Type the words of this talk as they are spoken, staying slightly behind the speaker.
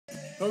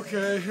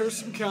Okay, here's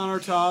some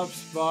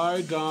countertops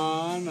by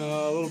Don.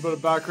 A little bit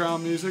of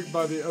background music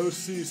by the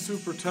OC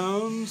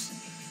Supertones.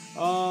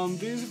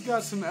 These have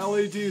got some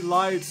LED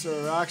lights,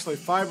 or actually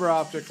fiber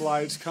optic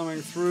lights,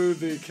 coming through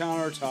the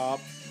countertop,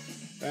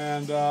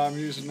 and I'm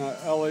using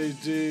a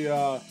LED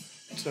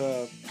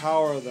to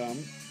power them.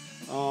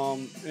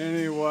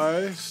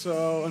 Anyway,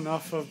 so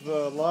enough of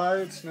the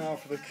lights. Now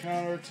for the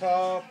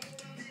countertop.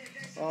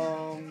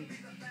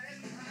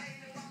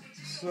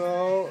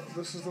 So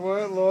this is the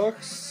way it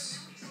looks.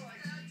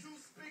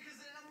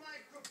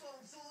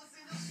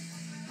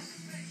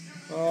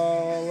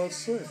 Let's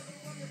see.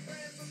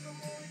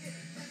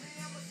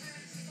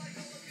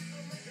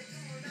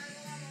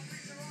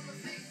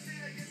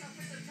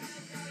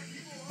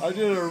 I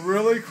did a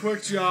really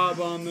quick job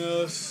on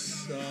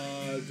this.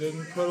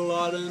 Didn't put a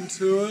lot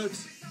into it.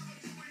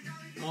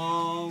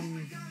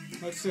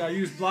 Let's see, I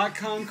used black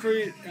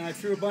concrete and I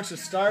threw a bunch of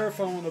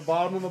styrofoam on the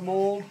bottom of the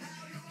mold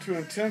to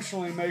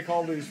intentionally make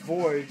all these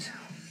voids.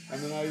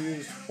 And then I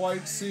used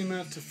white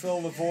cement to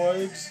fill the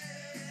voids.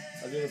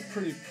 I did a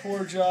pretty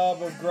poor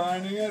job of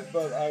grinding it,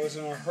 but I was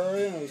in a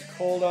hurry and it was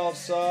cold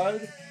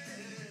outside.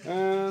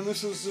 And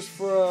this is just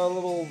for a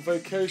little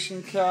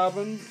vacation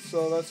cabin,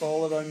 so that's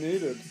all that I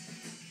needed.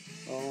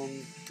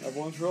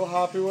 Everyone's real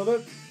happy with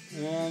it.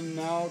 And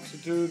now to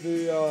do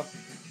the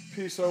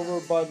piece over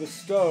by the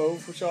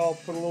stove, which I'll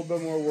put a little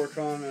bit more work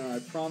on, and I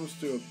promise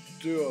to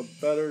do a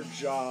better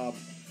job.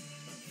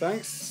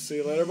 Thanks, see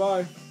you later,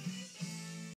 bye.